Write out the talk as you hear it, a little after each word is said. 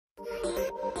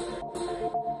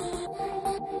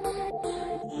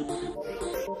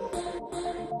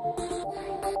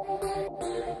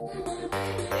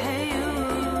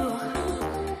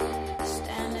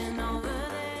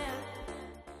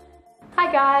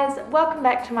guys, welcome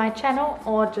back to my channel,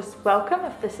 or just welcome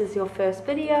if this is your first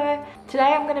video.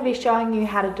 Today I'm going to be showing you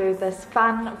how to do this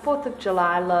fun 4th of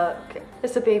July look.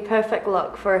 This would be a perfect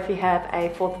look for if you have a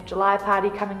 4th of July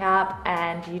party coming up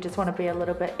and you just want to be a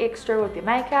little bit extra with your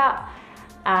makeup.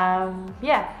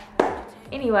 Yeah.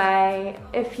 Anyway,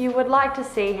 if you would like to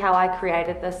see how I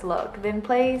created this look, then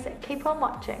please keep on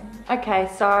watching. Okay,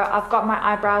 so I've got my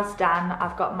eyebrows done,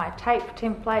 I've got my tape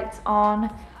templates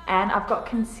on, and I've got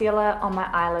concealer on my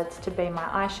eyelids to be my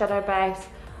eyeshadow base.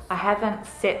 I haven't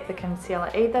set the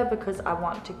concealer either because I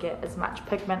want to get as much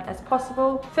pigment as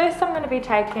possible. First I'm going to be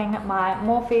taking my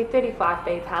Morphe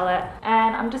 35B palette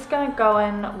and I'm just going to go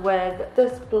in with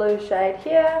this blue shade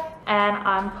here, and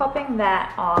I'm popping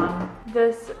that on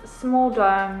this small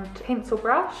domed pencil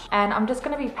brush, and I'm just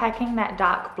going to be packing that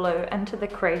dark blue into the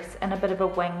crease in a bit of a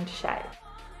winged shape.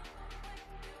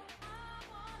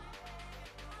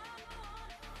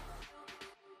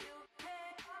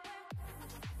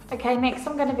 Okay, next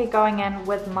I'm going to be going in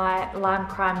with my Lime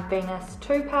Crime Venus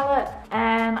 2 palette,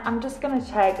 and I'm just going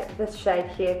to take this shade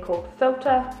here called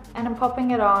Filter, and I'm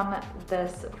popping it on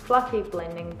this fluffy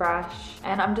blending brush,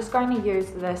 and I'm just going to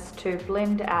use this to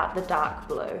blend out the dark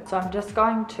blue. So I'm just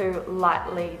going to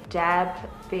lightly dab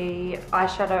the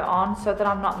eyeshadow on so that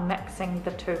I'm not mixing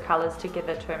the two colours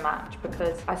together too much,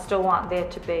 because I still want there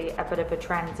to be a bit of a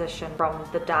transition from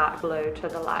the dark blue to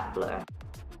the light blue.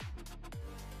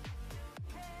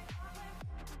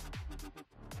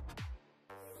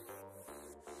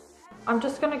 I'm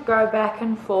just going to go back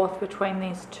and forth between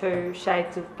these two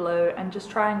shades of blue and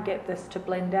just try and get this to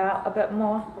blend out a bit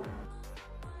more.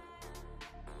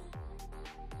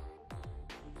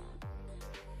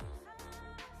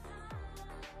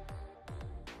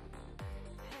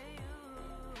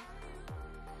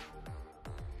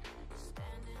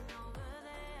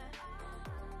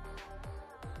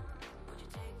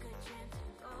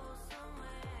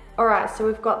 Alright, so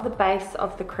we've got the base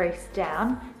of the crease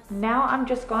down. Now I'm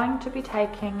just going to be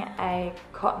taking a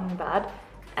cotton bud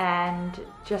and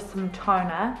just some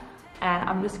toner, and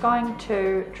I'm just going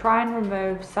to try and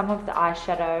remove some of the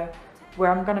eyeshadow where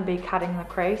I'm going to be cutting the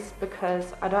crease,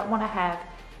 because I don't want to have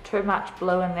too much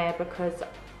blue in there because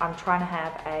I'm trying to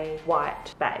have a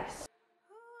white base.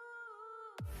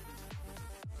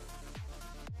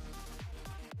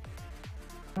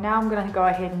 Now I'm going to go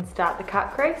ahead and start the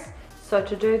cut crease. So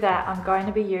to do that, I'm going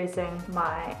to be using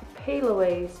my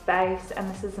P.Louise base, and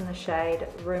this is in the shade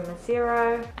Rumour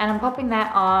 0, and I'm popping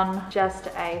that on just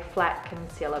a flat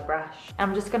concealer brush.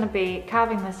 I'm just going to be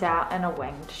carving this out in a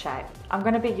winged shape. I'm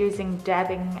going to be using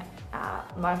dabbing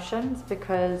motions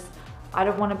because I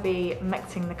don't want to be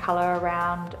mixing the colour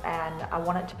around, and I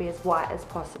want it to be as white as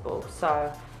possible,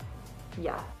 so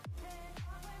yeah.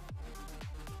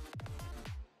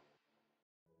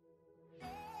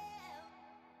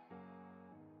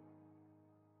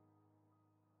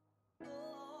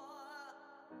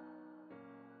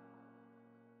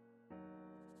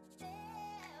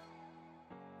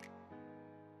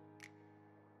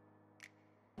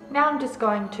 Now I'm just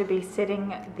going to be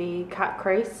setting the cut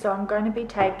crease, so I'm going to be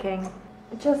taking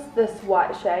just this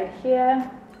white shade here,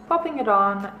 popping it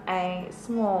on a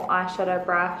small eyeshadow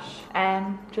brush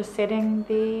and just setting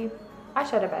the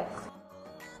eyeshadow base.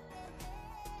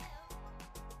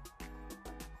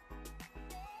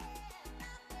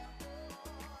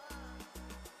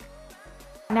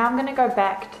 Now I'm going to go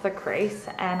back to the crease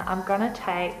and I'm going to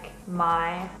take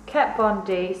my Kat Von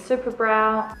D Super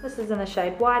Brow. This is in the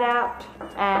shade Whiteout,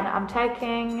 and I'm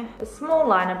taking a small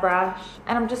liner brush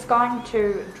and I'm just going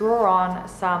to draw on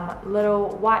some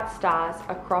little white stars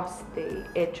across the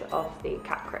edge of the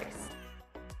cut crease.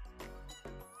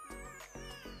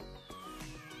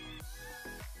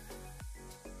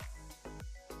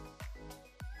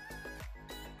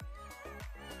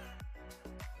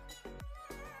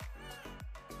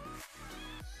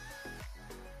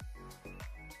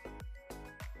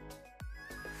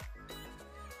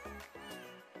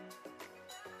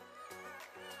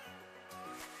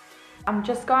 I'm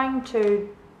just going to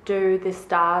do the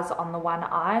stars on the one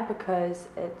eye because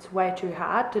it's way too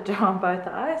hard to do on both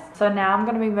eyes. So now I'm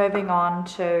going to be moving on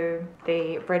to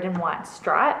the red and white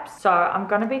stripes. So I'm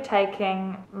going to be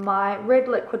taking my red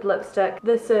liquid lipstick.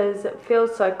 This is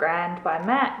Feels So Grand by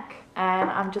MAC, and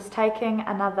I'm just taking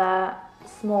another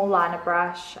small liner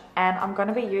brush and I'm going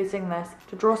to be using this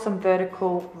to draw some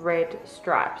vertical red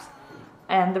stripes.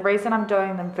 And the reason I'm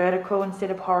doing them vertical instead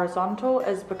of horizontal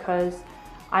is because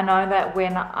I know that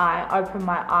when I open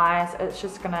my eyes, it's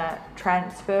just gonna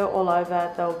transfer all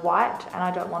over the white, and I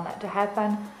don't want that to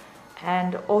happen.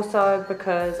 And also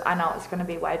because I know it's gonna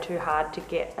be way too hard to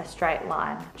get a straight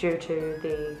line due to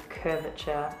the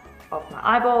curvature of my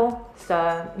eyeball.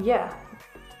 So yeah.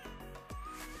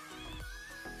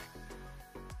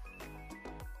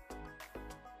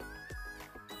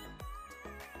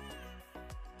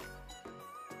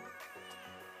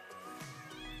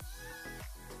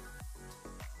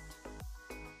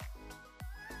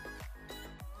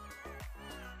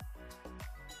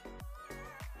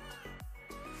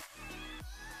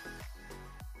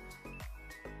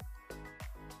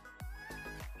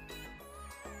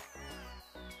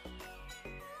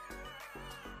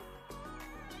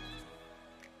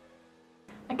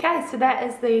 Okay, so that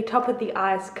is the top of the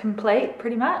eyes complete,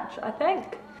 pretty much, I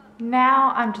think.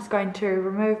 Now I'm just going to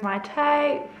remove my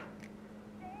tape.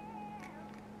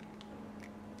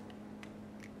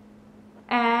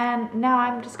 And now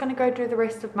I'm just going to go do the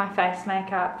rest of my face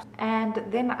makeup. And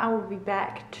then I will be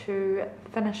back to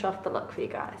finish off the look for you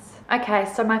guys.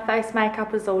 Okay, so my face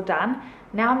makeup is all done.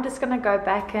 Now I'm just going to go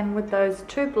back in with those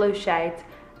two blue shades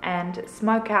and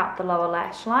smoke out the lower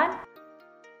lash line.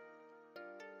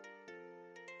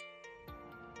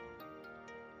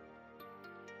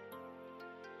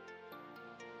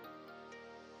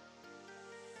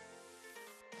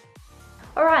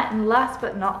 Alright, and last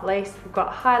but not least, we've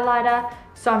got highlighter.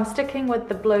 So I'm sticking with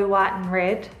the blue, white and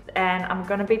red, and I'm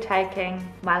going to be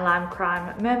taking my Lime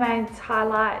Crime Mermaids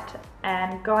highlight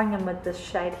and going in with this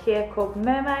shade here called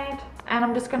Mermaid. And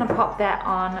I'm just going to pop that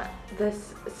on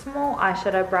this small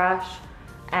eyeshadow brush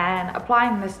and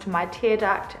applying this to my tear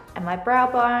duct and my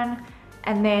brow bone.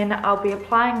 And then I'll be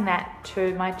applying that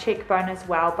to my cheekbone as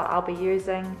well, but I'll be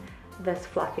using this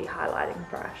fluffy highlighting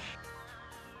brush.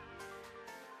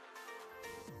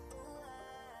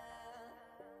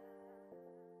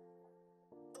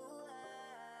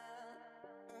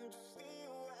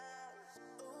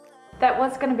 That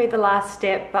was going to be the last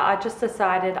step, but I just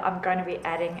decided I'm going to be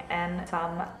adding in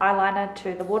some eyeliner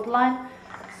to the waterline.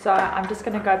 So I'm just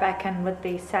going to go back in with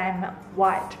the same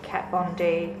white Kat Von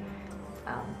D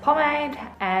pomade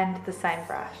and the same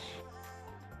brush.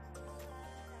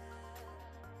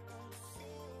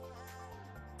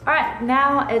 Alright,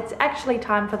 now it's actually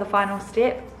time for the final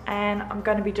step, and I'm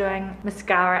going to be doing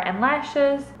mascara and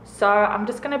lashes. So I'm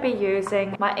just going to be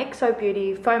using my XO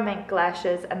Beauty Faux Mink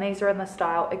lashes, and these are in the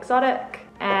style Exotic,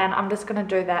 and I'm just going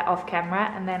to do that off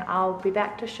camera, and then I'll be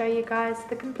back to show you guys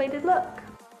the completed look.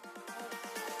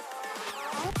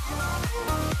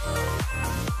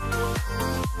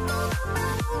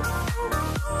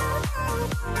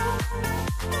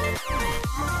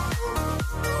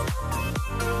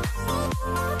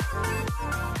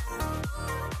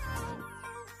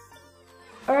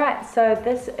 Alright, so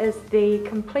this is the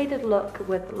completed look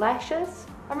with lashes.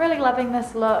 I'm really loving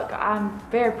this look. I'm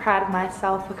very proud of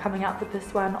myself for coming up with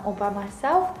this one all by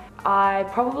myself. I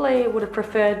probably would have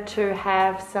preferred to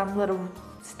have some little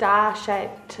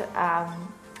star-shaped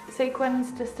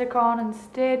sequins to stick on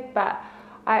instead, but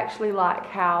I actually like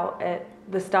how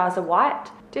the stars are white.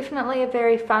 Definitely a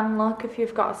very fun look if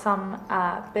you've got some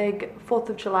big 4th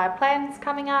of July plans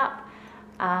coming up.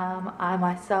 I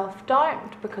myself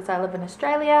don't, because I live in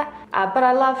Australia, but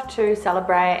I love to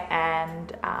celebrate,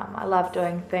 and I love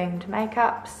doing themed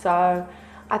makeup, so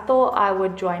I thought I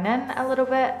would join in a little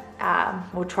bit,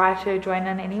 or try to join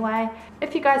in anyway.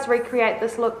 If you guys recreate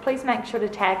this look, please make sure to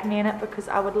tag me in it, because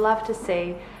I would love to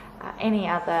see any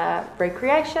other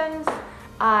recreations.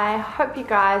 I hope you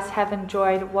guys have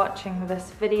enjoyed watching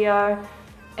this video.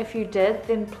 If you did,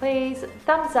 then please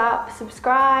thumbs up,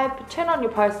 subscribe, turn on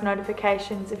your post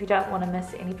notifications if you don't want to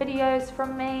miss any videos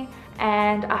from me,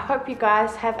 and I hope you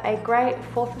guys have a great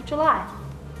 4th of July.